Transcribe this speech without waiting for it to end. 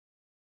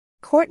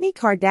Kourtney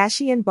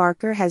Kardashian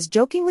Barker has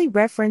jokingly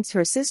referenced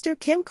her sister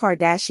Kim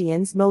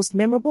Kardashian's most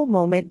memorable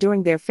moment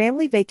during their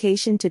family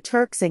vacation to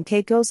Turks and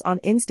Caicos on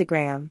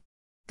Instagram.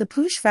 The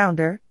Poosh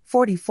founder,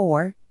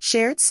 44,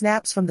 shared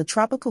snaps from the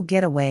tropical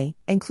getaway,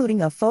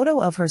 including a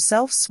photo of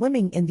herself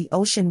swimming in the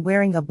ocean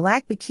wearing a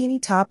black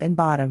bikini top and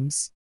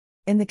bottoms.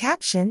 In the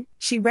caption,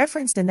 she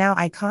referenced a now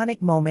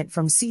iconic moment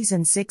from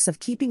season 6 of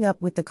Keeping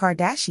Up with the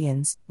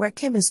Kardashians, where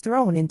Kim is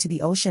thrown into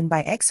the ocean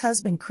by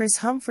ex-husband Kris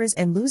Humphries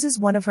and loses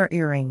one of her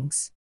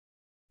earrings.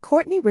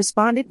 Kourtney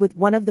responded with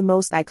one of the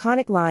most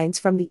iconic lines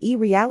from the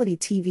reality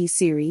TV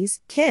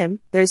series, "Kim,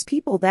 there's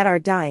people that are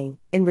dying,"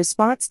 in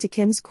response to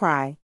Kim's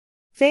cry.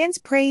 Fans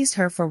praised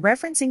her for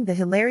referencing the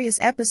hilarious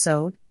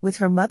episode, with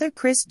her mother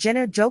Kris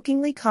Jenner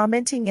jokingly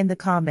commenting in the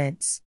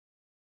comments.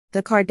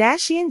 The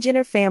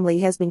Kardashian-Jenner family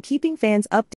has been keeping fans updated